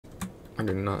I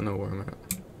do not know where I'm at.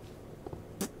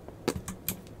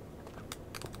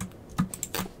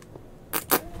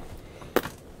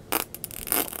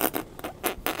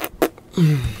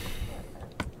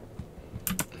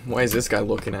 Why is this guy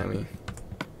looking at me?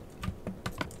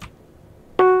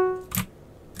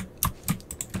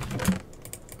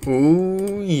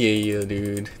 Ooh, yeah,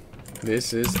 dude.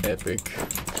 This is epic.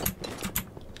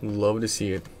 Love to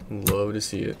see it. Love to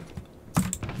see it.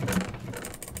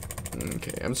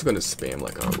 Okay, I'm just gonna spam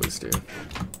like I always do.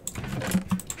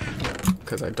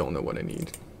 Because I don't know what I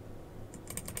need.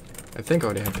 I think I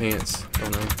already have pants.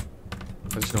 Don't know.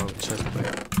 I just don't have a chest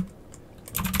plate.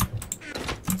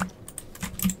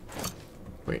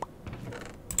 Wait.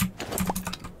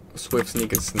 Swift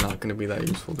sneak is not gonna be that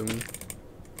useful to me.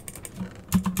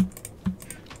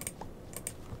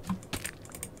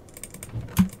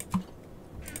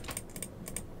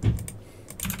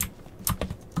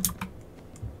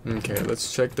 Okay,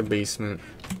 let's check the basement.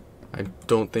 I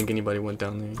don't think anybody went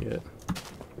down there yet.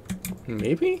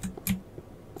 Maybe?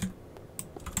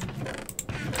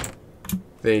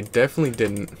 They definitely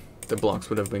didn't. The blocks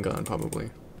would have been gone,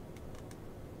 probably.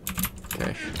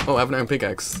 Okay. Oh, I have an iron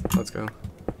pickaxe. Let's go.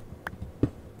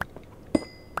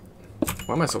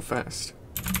 Why am I so fast?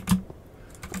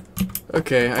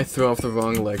 Okay, I threw off the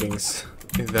wrong leggings.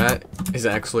 That is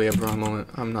actually a bra moment.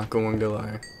 I'm not going to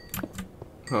lie.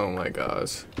 Oh my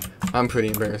gosh. I'm pretty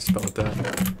embarrassed about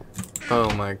that.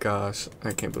 Oh my gosh.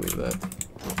 I can't believe that.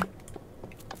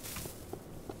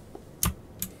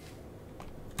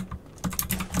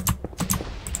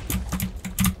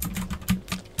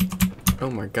 Oh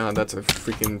my god, that's a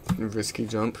freaking risky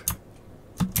jump.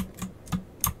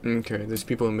 Okay, there's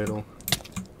people in the middle.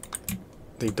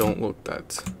 They don't look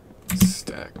that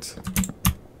stacked.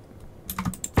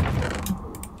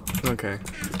 Okay.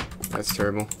 That's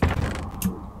terrible.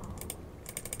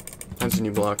 I just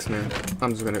need blocks, man.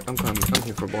 I'm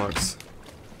here for blocks.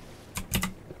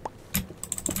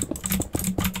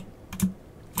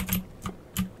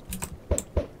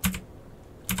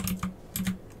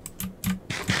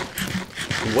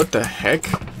 What the heck?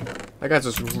 That guy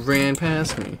just ran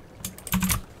past me.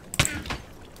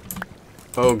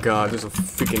 Oh god, there's a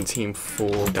freaking team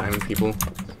full of diamond people.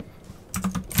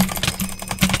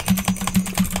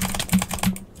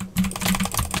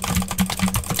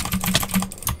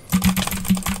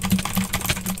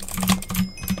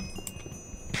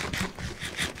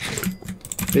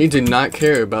 They did not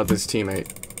care about this teammate.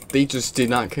 They just did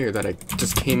not care that I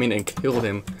just came in and killed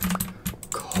him.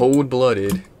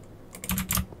 Cold-blooded.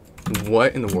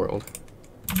 What in the world?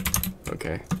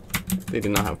 Okay. They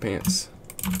did not have pants.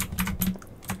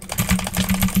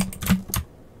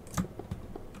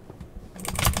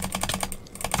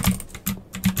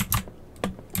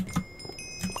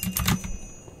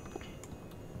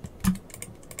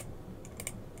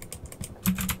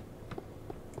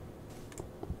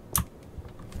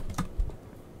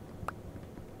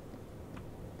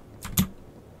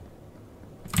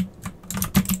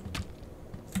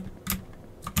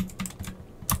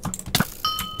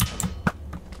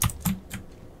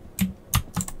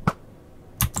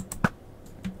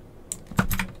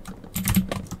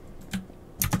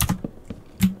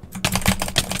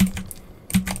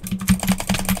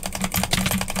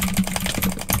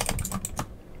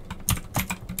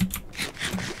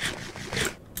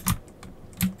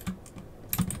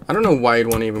 I don't know why you'd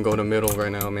want to even go to middle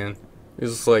right now, man.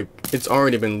 It's just like, it's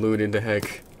already been looted to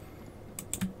heck.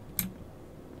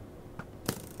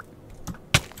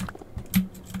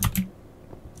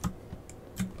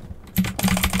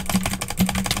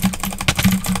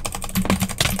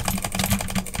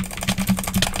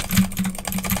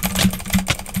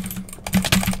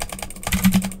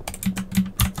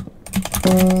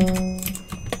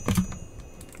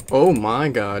 Oh my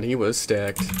god, he was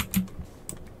stacked.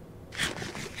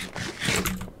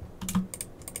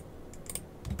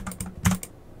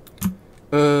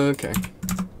 Okay.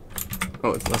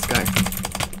 Oh, it's last guy.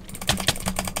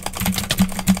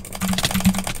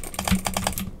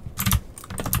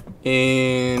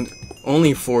 And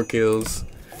only 4 kills.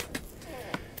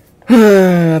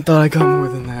 I thought I got more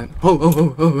than that.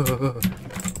 Oh.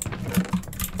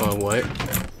 What?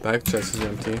 Back chest is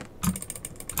empty.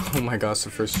 Oh my gosh, the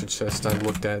first chest I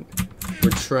looked at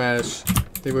were trash.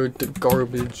 They were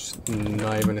garbage.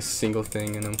 Not even a single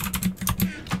thing in them.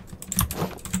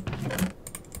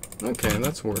 Okay,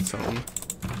 that's worth something.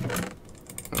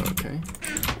 Okay.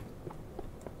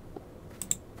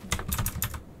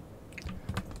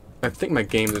 I think my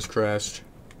game just crashed.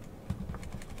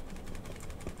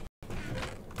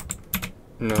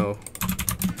 No.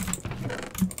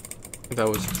 That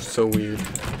was so weird.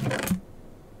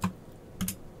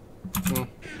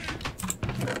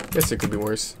 Guess it could be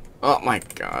worse. Oh my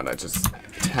god, I just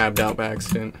tabbed out by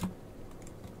accident.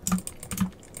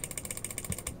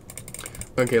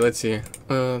 Okay, let's see.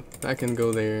 I can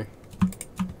go there.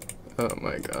 Oh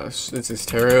my gosh, this is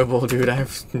terrible, dude. I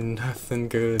have nothing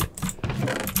good.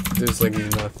 There's like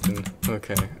nothing.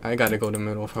 Okay, I gotta go to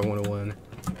middle if I want to win.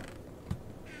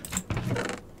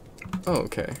 Oh,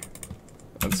 okay.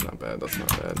 That's not bad, that's not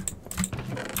bad.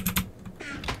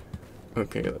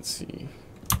 Okay, let's see.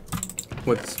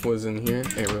 What was in here?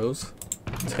 Arrows.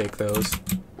 Take those.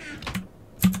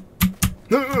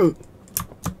 Borrow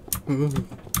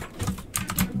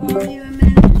you a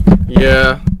minute?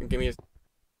 Yeah, give me a...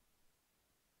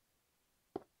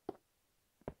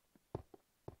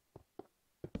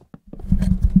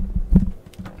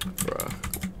 Bruh.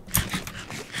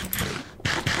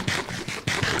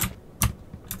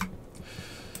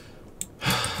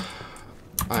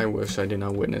 I wish I did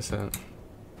not witness that.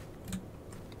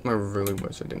 I really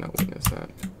wish I did not witness that.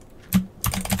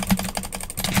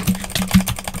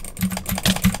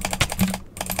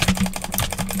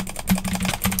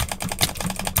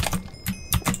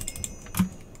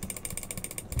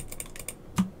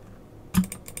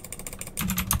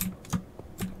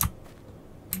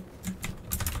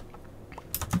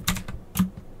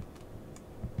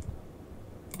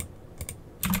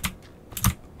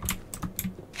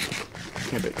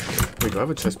 Epic. Wait, do I have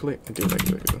a chest plate? I do, I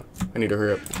do. I need to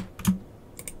hurry up.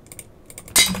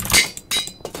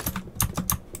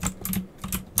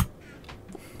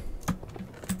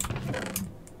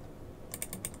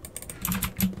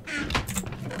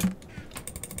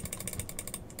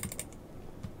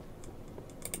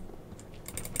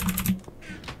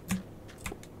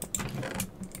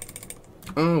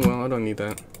 Oh, well, I don't need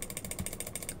that.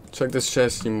 Check this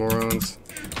chest, you morons.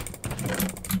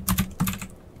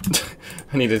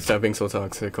 I need to stop being so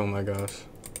toxic, oh my gosh.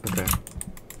 Okay.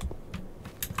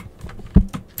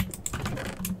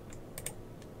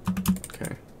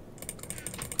 Okay.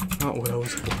 Not what I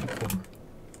was hoping for.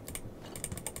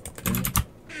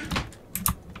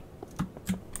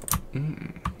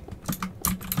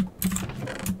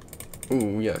 Okay.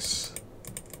 Ooh, yes.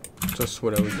 Just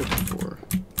what I was looking for.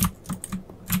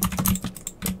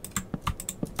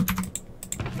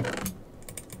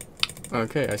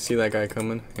 Okay, I see that guy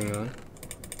coming. Hang on.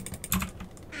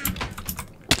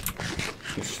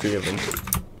 There's 3 of them. I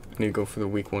need to go for the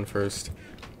weak one first.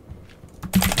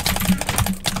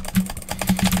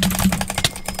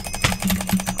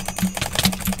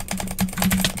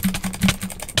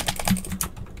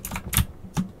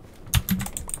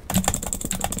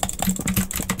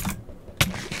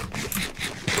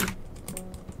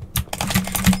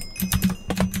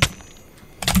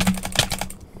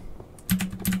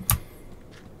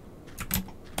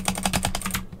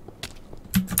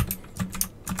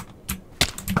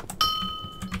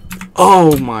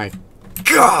 Oh my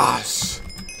gosh!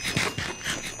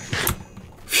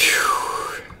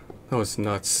 Phew. That was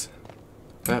nuts.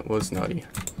 That was nutty.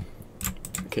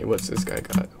 Okay, what's this guy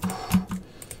got?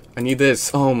 I need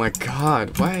this. Oh my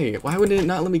god. Why? Why would it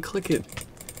not let me click it?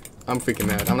 I'm freaking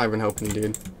mad. I'm not even helping you,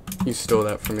 dude. You stole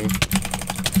that from me.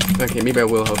 Okay, maybe I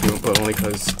will help you, but only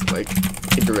because, like,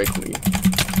 it directly.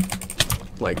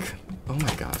 Like, oh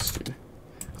my gosh, dude.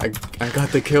 I got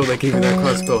the kill that gave me that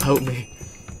crossbow. Help me.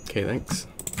 Okay, thanks.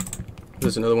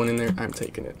 There's another one in there. I'm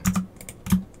taking it.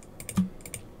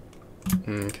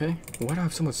 Okay. Why do I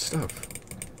have so much stuff?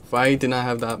 If I did not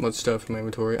have that much stuff in my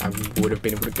inventory, I would have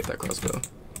been able to get that crossbow.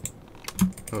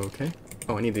 Okay.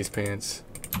 Oh, I need these pants.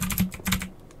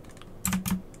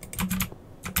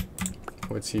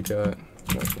 What's he got?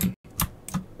 Nothing.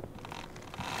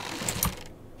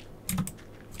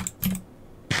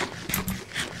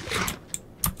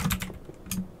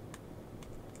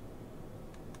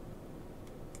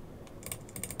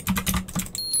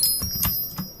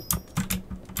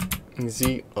 Is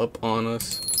he up on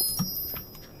us?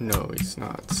 No, he's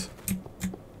not.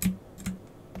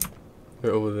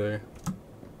 They're over there.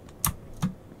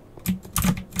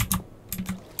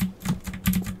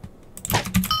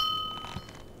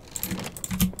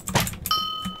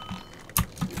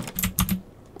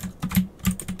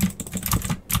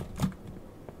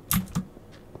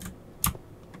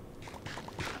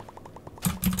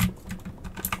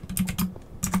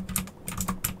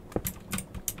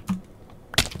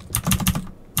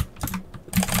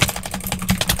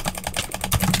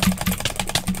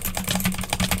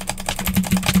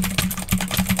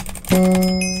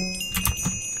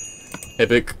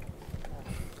 Epic.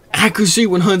 Accuracy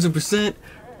 100%.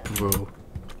 Bro.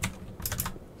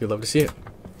 You'd love to see it.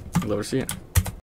 You'd love to see it.